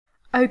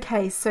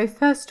Okay, so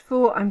first of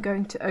all, I'm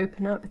going to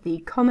open up the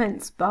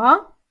comments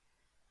bar.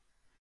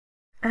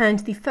 And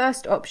the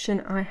first option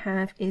I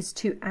have is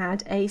to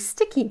add a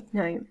sticky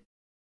note.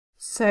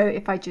 So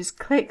if I just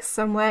click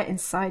somewhere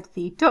inside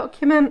the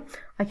document,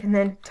 I can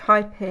then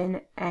type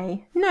in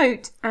a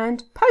note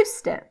and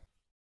post it.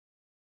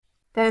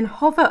 Then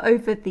hover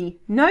over the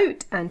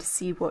note and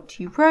see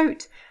what you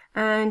wrote,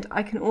 and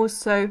I can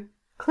also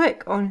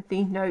click on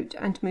the note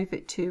and move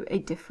it to a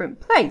different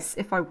place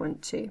if I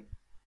want to.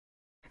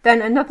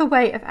 Then another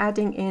way of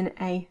adding in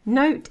a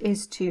note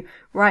is to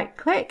right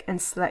click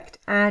and select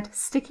Add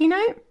Sticky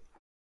Note.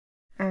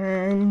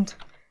 And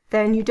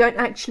then you don't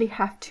actually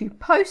have to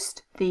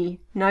post the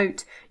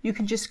note, you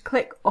can just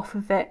click off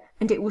of it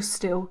and it will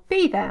still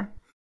be there.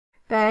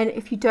 Then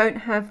if you don't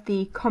have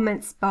the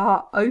comments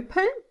bar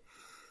open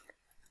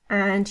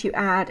and you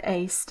add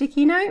a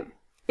sticky note,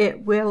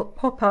 it will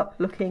pop up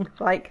looking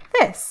like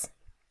this.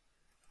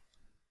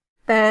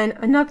 Then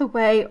another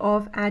way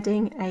of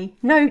adding a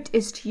note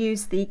is to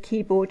use the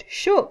keyboard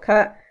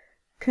shortcut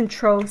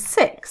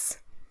Ctrl+6,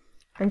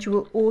 and you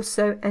will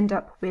also end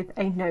up with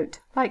a note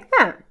like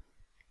that.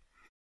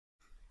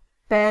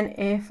 Then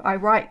if I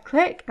right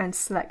click and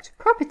select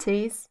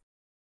Properties,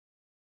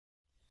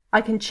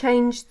 I can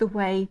change the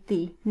way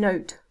the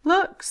note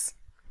looks.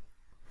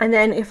 And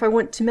then if I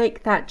want to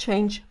make that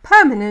change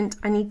permanent,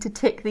 I need to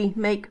tick the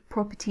Make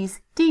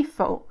Properties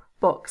Default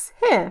box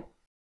here.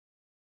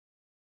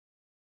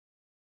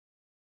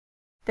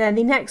 Then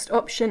the next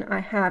option I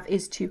have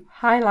is to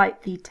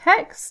highlight the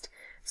text,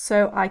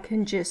 so I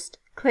can just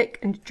click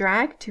and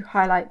drag to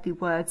highlight the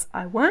words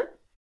I want.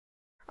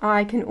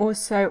 I can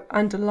also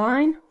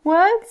underline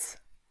words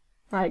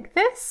like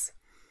this.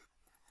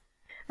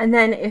 And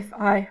then if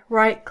I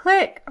right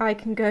click, I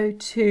can go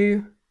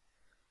to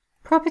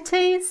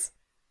Properties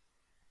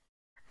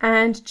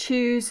and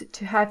choose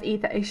to have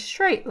either a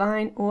straight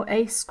line or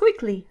a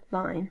squiggly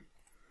line,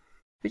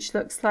 which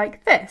looks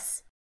like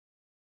this.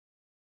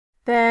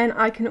 Then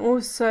I can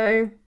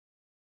also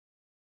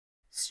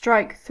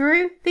strike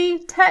through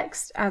the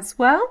text as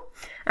well,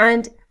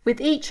 and with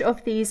each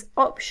of these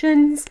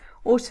options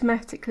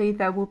automatically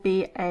there will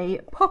be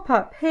a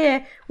pop-up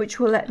here which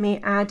will let me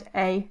add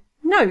a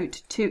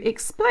note to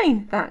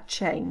explain that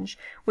change,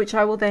 which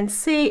I will then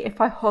see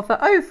if I hover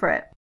over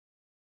it.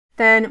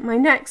 Then my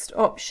next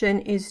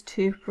option is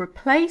to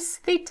replace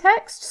the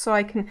text, so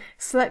I can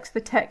select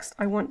the text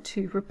I want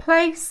to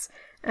replace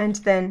and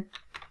then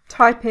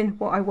type in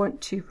what I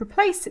want to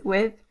replace it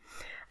with,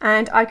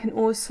 and I can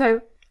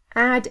also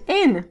add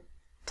in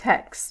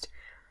text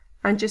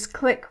and just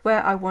click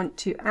where I want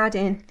to add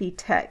in the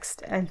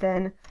text and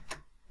then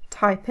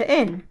type it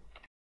in.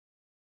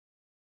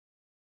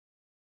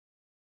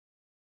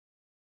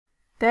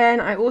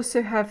 Then I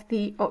also have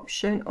the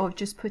option of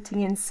just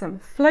putting in some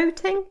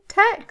floating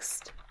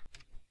text.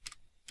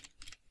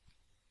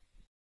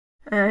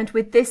 And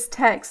with this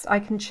text I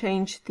can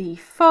change the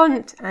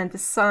font and the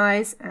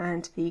size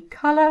and the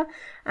color,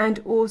 and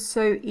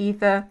also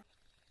either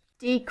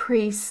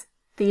decrease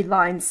the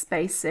line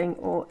spacing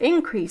or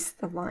increase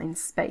the line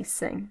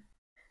spacing.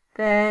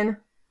 Then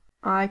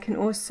I can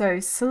also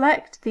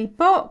select the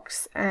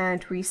box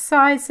and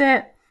resize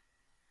it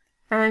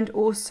and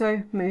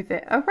also move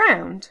it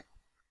around.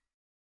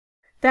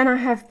 Then I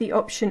have the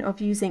option of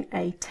using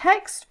a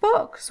text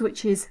box,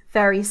 which is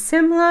very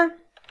similar,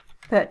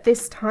 but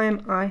this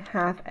time I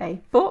have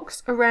a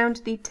box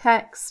around the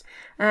text,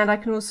 and I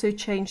can also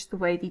change the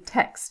way the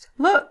text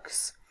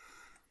looks.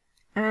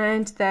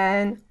 And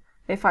then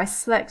if I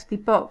select the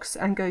box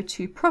and go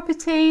to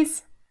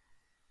Properties,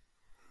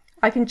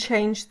 I can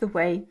change the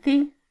way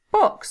the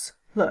box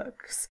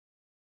looks.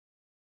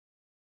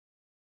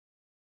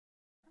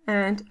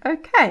 And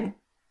OK.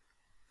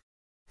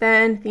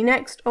 Then the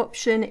next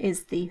option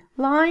is the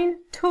Line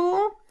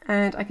tool,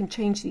 and I can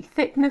change the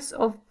thickness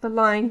of the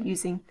line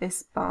using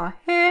this bar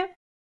here,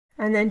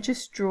 and then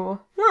just draw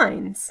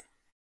lines.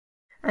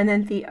 And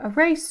then the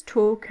Erase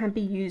tool can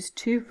be used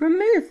to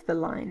remove the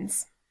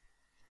lines.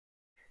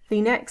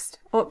 The next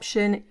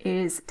option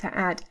is to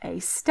add a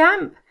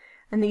stamp,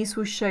 and these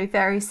will show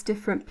various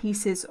different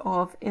pieces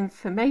of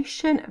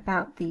information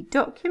about the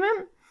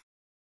document.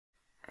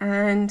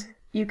 And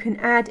you can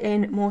add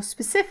in more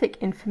specific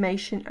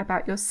information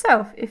about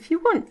yourself if you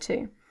want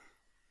to.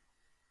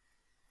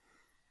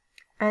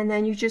 And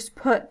then you just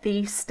put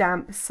the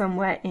stamp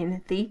somewhere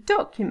in the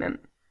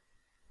document.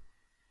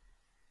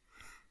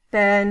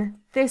 Then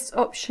this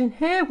option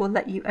here will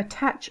let you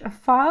attach a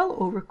file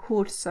or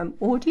record some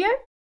audio.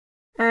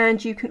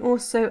 And you can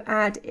also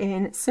add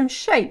in some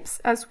shapes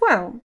as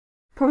well.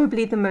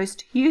 Probably the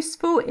most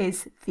useful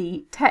is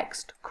the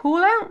text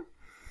callout,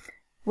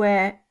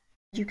 where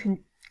you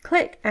can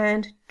click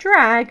and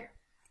drag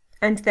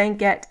and then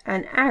get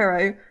an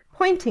arrow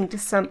pointing to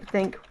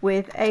something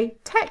with a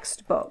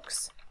text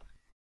box.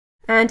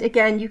 And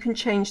again, you can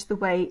change the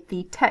way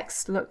the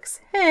text looks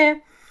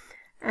here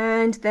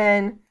and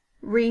then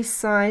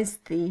resize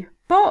the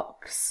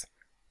box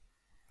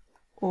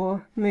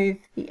or move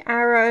the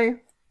arrow.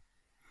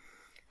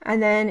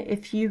 And then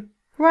if you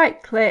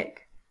right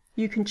click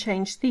you can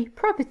change the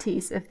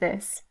properties of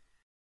this.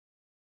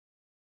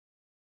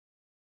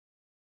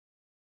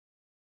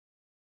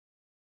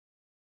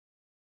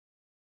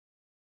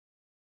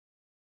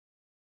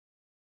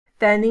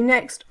 Then the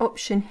next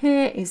option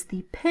here is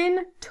the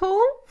pin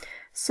tool.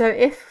 So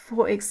if,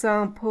 for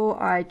example,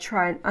 I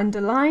try and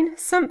underline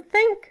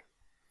something,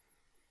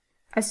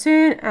 as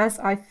soon as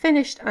I've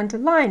finished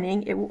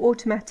underlining, it will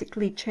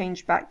automatically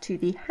change back to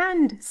the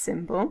hand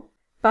symbol.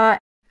 But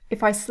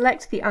if I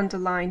select the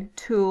Underline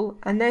tool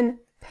and then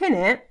pin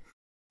it,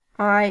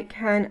 I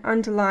can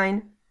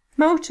underline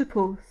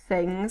multiple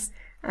things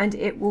and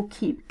it will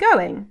keep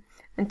going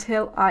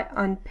until I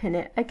unpin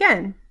it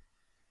again.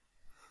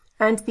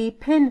 And the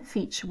pin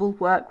feature will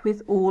work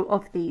with all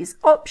of these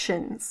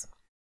options.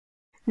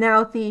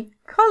 Now the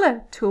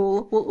colour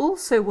tool will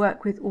also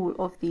work with all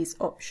of these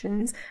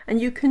options,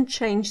 and you can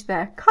change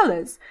their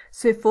colours.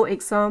 So for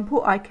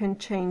example, I can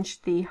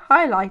change the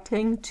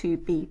highlighting to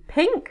be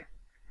pink,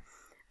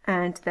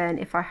 and then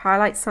if I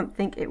highlight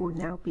something it will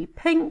now be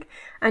pink.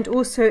 And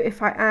also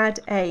if I add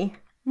a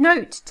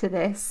note to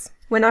this,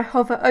 when I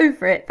hover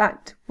over it,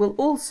 that will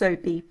also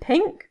be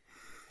pink.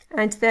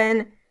 And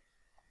then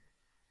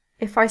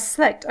if I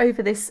select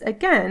over this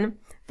again,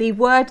 the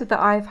word that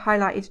I've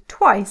highlighted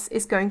twice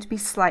is going to be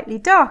slightly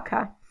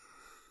darker.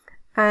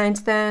 And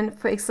then,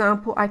 for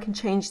example, I can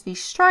change the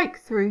strike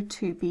through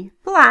to be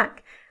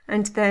black,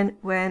 and then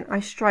when I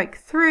strike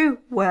through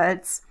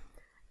words,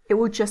 it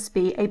will just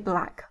be a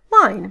black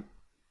line.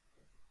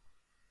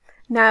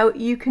 Now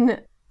you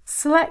can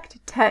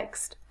select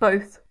text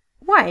both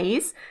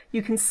ways.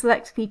 You can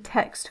select the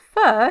text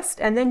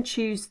first and then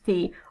choose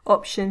the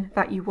option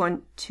that you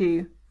want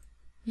to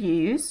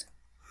use.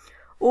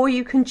 Or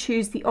you can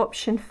choose the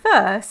option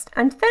first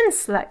and then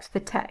select the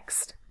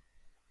text.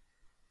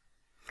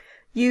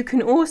 You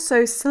can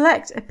also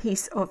select a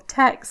piece of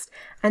text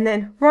and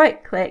then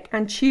right click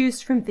and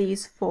choose from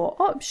these 4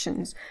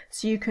 options.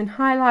 So you can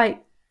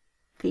highlight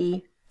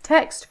the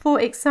text, for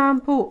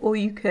example, or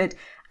you could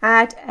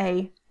add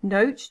a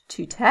note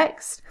to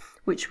text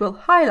which will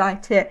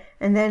highlight it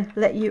and then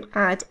let you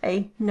add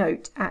a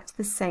note at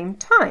the same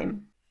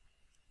time.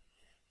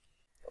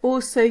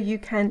 Also, you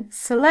can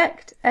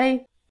select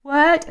a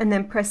word and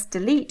then press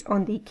delete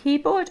on the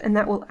keyboard and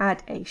that will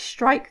add a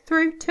strike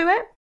through to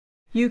it.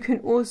 You can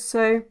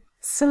also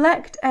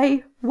select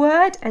a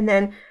word and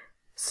then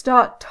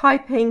start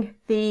typing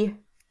the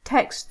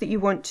text that you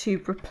want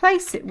to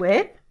replace it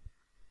with,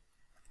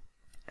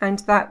 and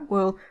that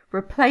will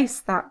replace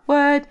that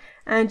word.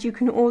 And you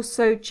can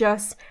also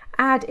just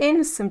add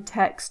in some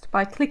text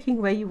by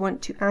clicking where you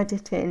want to add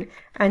it in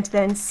and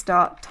then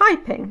start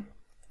typing.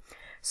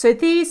 So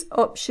these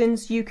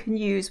options you can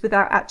use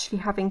without actually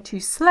having to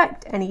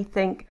select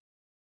anything,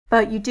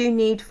 but you do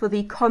need for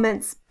the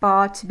comments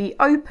bar to be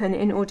open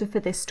in order for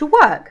this to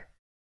work.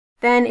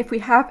 Then if we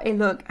have a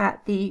look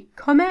at the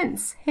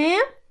comments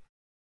here,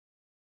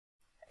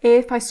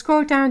 if I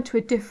scroll down to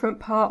a different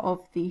part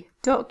of the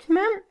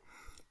document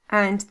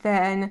and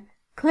then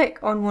click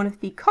on one of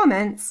the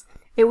comments,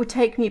 it will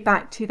take me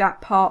back to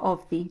that part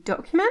of the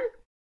document,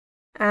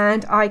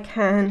 and I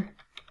can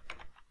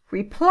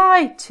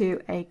reply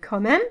to a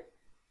comment.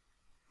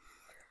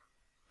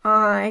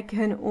 I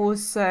can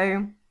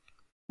also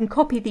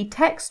copy the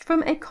text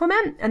from a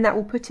comment and that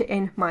will put it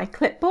in my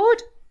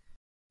clipboard.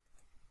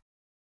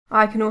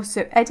 I can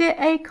also edit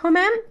a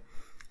comment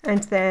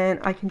and then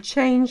I can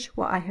change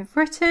what I have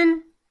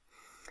written,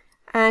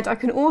 and I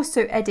can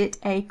also edit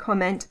a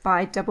comment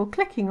by double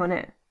clicking on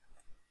it.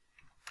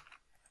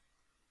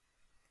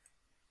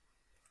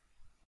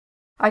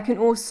 I can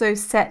also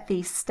set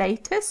the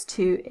status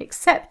to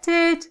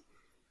accepted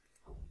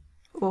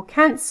or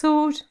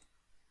cancelled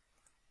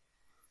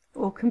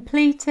or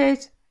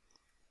completed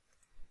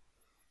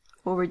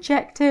or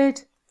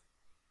rejected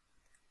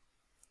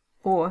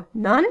or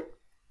none.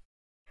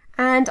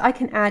 And I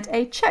can add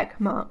a check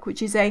mark,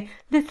 which is a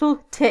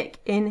little tick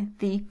in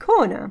the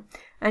corner,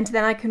 and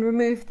then I can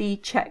remove the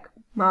check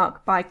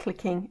mark by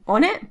clicking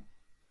on it.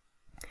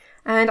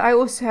 And I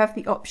also have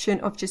the option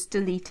of just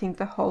deleting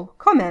the whole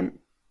comment.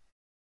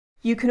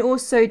 You can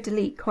also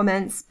delete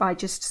comments by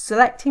just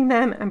selecting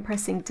them and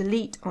pressing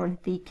delete on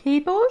the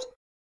keyboard.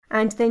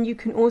 And then you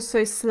can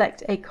also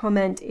select a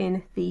comment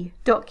in the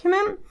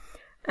document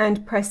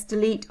and press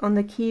delete on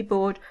the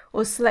keyboard,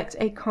 or select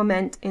a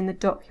comment in the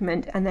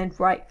document and then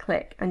right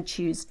click and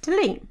choose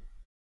delete.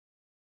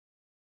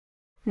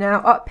 Now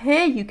up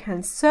here you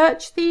can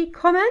search the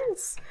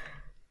comments.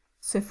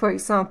 So for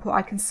example,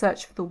 I can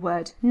search for the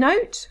word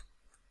note,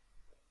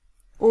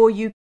 or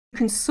you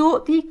can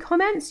sort the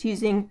comments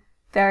using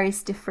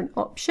various different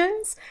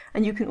options,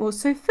 and you can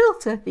also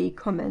filter the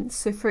comments.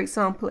 So for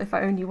example, if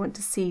I only want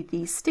to see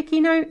the sticky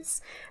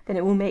notes, then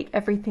it will make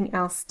everything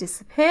else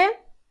disappear.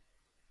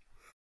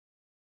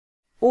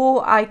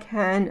 Or I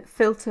can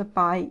filter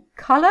by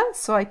colour,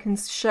 so I can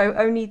show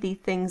only the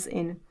things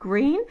in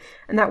green,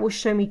 and that will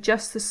show me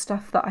just the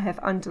stuff that I have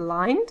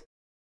underlined.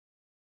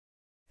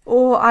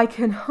 Or I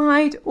can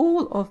hide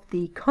all of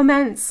the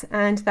comments,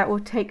 and that will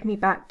take me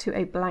back to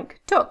a blank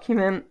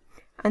document,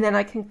 and then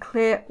I can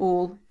clear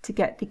all to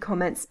get the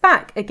comments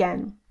back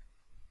again.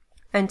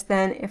 And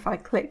then if I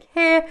click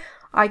here,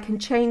 I can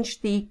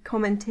change the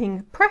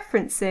commenting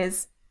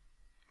preferences,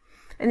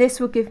 and this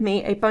will give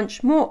me a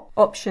bunch more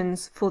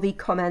options for the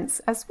comments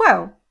as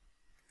well.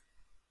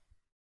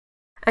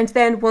 And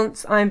then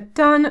once I'm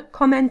done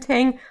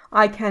commenting,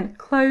 I can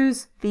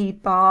close the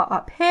bar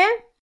up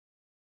here.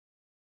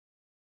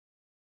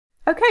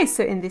 Okay,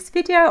 so in this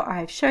video, I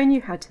have shown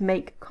you how to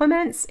make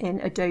comments in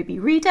Adobe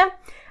Reader,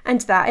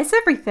 and that is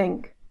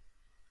everything.